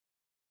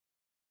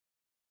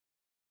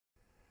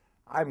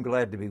I'm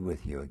glad to be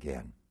with you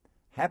again.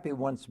 Happy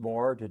once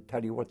more to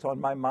tell you what's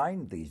on my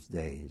mind these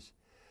days.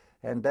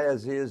 And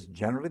as is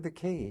generally the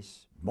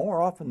case,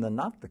 more often than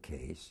not the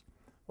case,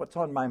 what's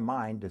on my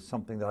mind is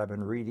something that I've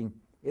been reading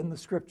in the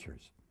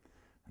Scriptures.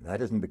 And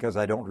that isn't because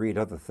I don't read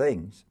other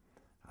things.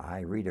 I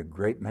read a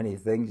great many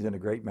things in a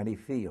great many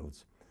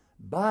fields.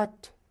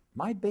 But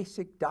my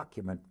basic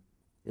document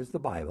is the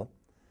Bible.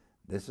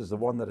 This is the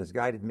one that has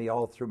guided me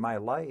all through my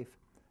life.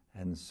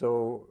 And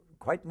so,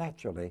 quite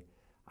naturally,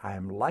 I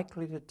am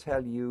likely to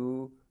tell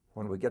you,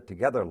 when we get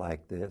together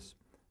like this,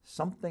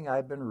 something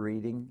I've been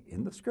reading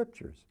in the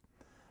Scriptures.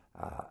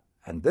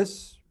 And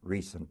this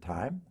recent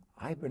time,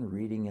 I've been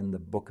reading in the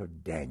book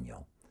of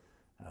Daniel,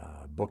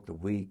 a book that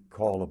we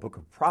call a book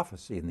of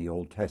prophecy in the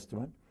Old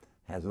Testament.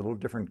 Has a little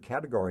different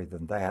category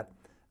than that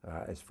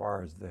as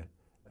far as the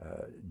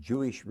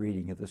Jewish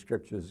reading of the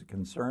Scriptures is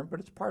concerned,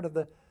 but it's part of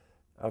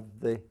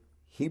the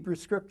Hebrew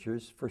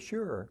Scriptures for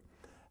sure.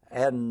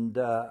 And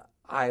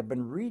I've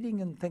been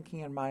reading and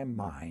thinking in my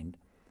mind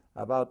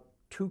about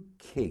two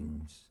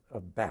kings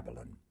of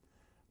Babylon,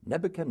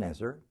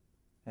 Nebuchadnezzar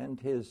and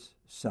his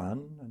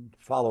son and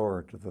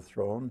follower to the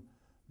throne,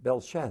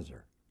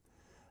 Belshazzar.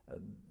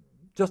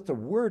 Just a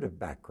word of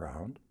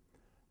background,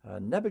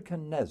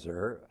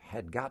 Nebuchadnezzar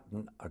had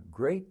gotten a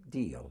great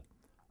deal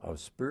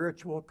of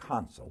spiritual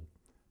counsel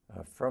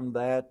from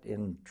that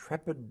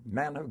intrepid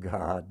man of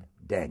God,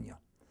 Daniel.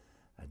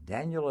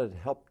 Daniel had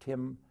helped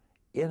him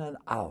in and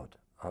out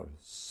of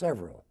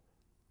several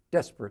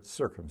desperate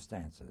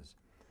circumstances.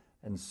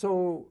 And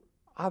so,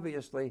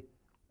 obviously,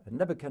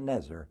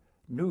 Nebuchadnezzar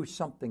knew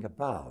something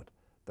about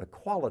the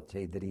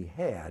quality that he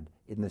had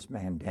in this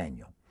man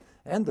Daniel.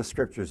 And the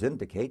Scriptures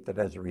indicate that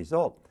as a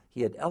result,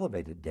 he had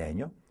elevated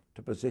Daniel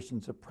to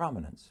positions of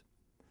prominence.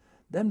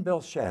 Then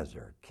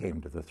Belshazzar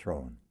came to the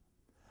throne.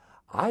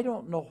 I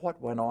don't know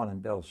what went on in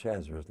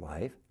Belshazzar's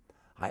life.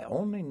 I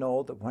only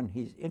know that when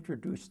he's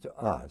introduced to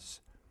us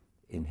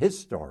in his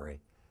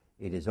story,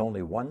 it is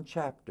only one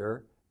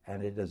chapter,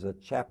 and it is a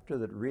chapter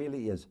that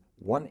really is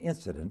one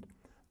incident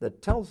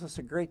that tells us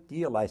a great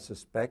deal, I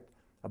suspect,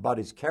 about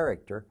his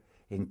character,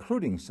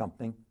 including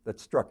something that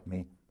struck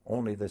me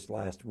only this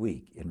last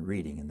week in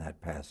reading in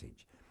that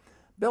passage.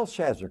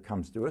 Belshazzar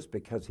comes to us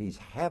because he's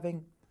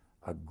having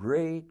a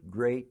great,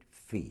 great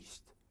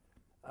feast,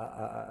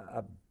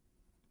 a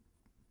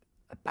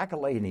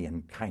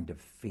bacchanalian kind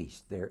of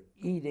feast. They're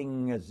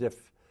eating as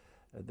if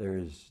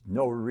there's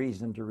no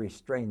reason to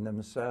restrain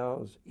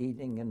themselves,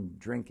 eating and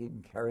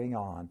drinking, carrying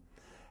on.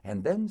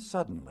 And then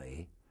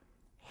suddenly,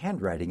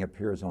 handwriting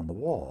appears on the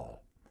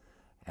wall.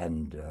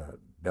 And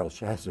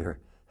Belshazzar,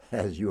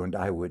 as you and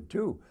I would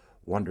too,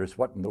 wonders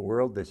what in the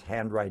world this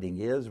handwriting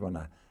is when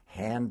a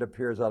hand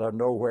appears out of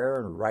nowhere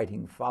and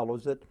writing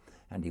follows it.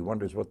 And he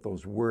wonders what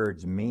those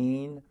words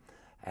mean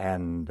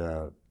and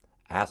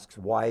asks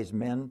wise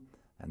men,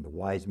 and the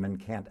wise men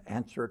can't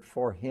answer it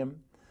for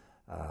him.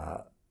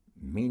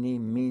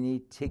 Mene, mene,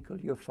 tekel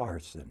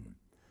upharsin.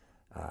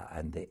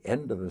 And the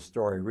end of the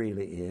story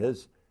really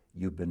is,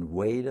 you've been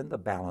weighed in the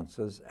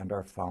balances and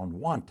are found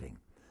wanting.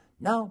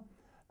 Now,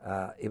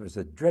 it was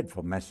a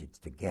dreadful message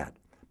to get,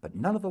 but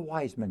none of the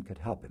wise men could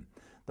help him.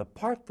 The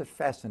part that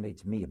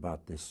fascinates me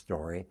about this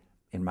story,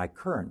 in my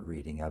current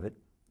reading of it,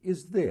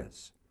 is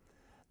this,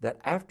 that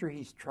after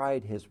he's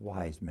tried his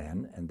wise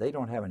men, and they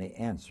don't have any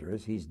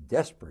answers, he's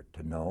desperate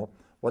to know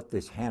what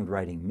this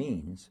handwriting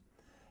means.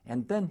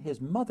 And then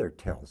his mother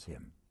tells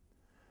him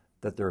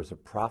that there is a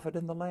prophet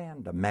in the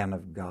land, a man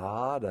of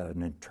God,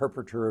 an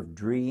interpreter of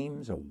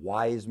dreams, a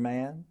wise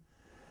man,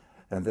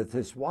 and that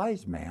this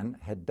wise man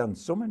had done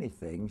so many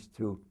things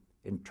to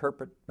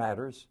interpret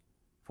matters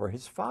for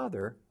his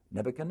father,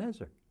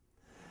 Nebuchadnezzar.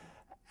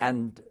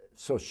 And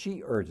so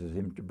she urges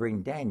him to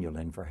bring Daniel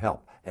in for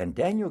help. And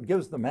Daniel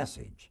gives the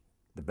message,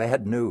 the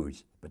bad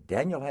news, but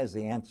Daniel has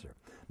the answer.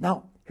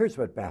 Now, here's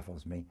what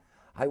baffles me.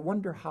 I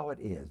wonder how it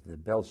is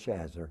that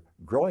Belshazzar,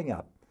 growing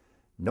up,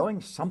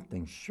 knowing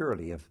something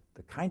surely of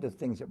the kind of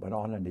things that went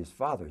on in his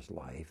father's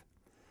life,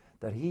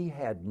 that he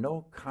had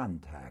no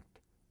contact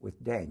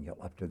with Daniel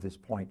up to this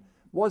point,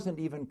 wasn't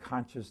even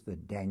conscious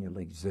that Daniel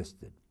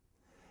existed,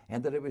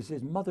 and that it was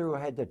his mother who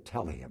had to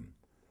tell him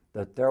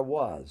that there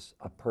was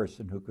a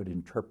person who could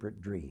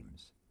interpret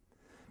dreams.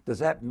 Does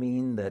that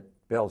mean that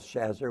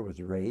Belshazzar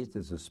was raised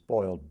as a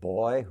spoiled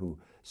boy who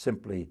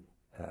simply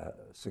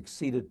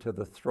succeeded to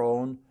the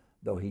throne,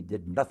 though he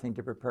did nothing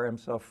to prepare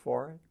himself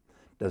for it?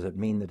 Does it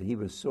mean that he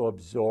was so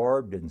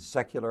absorbed in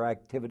secular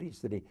activities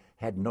that he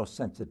had no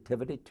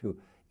sensitivity to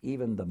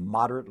even the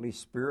moderately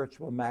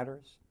spiritual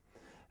matters?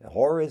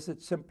 Or is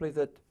it simply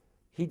that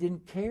he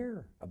didn't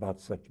care about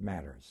such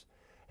matters?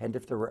 And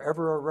if there were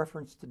ever a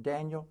reference to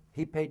Daniel,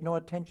 he paid no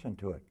attention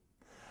to it.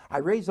 I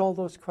raise all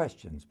those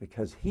questions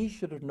because he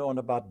should have known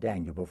about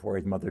Daniel before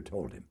his mother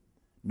told him.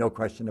 No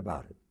question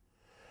about it.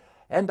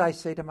 And I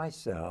say to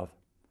myself,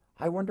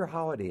 I wonder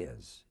how it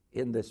is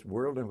in this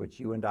world in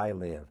which you and I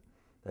live,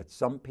 that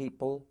some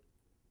people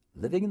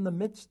living in the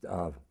midst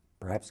of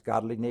perhaps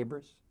godly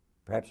neighbors,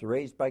 perhaps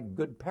raised by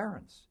good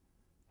parents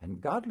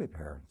and godly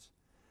parents,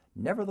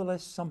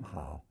 nevertheless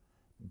somehow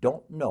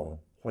don't know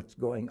what's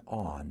going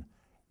on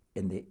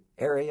in the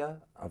area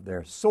of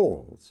their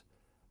souls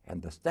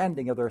and the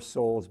standing of their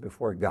souls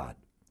before God.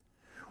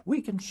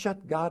 We can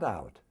shut God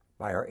out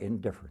by our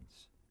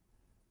indifference.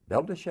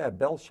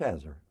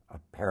 Belshazzar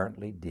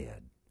apparently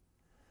did.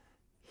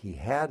 He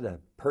had a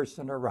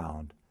person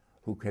around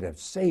who could have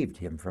saved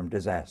him from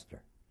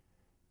disaster,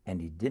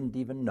 and he didn't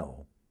even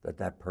know that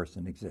that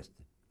person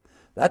existed.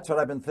 That's what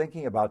I've been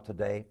thinking about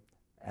today,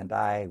 and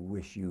I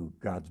wish you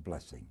God's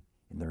blessing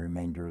in the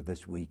remainder of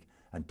this week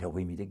until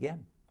we meet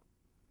again.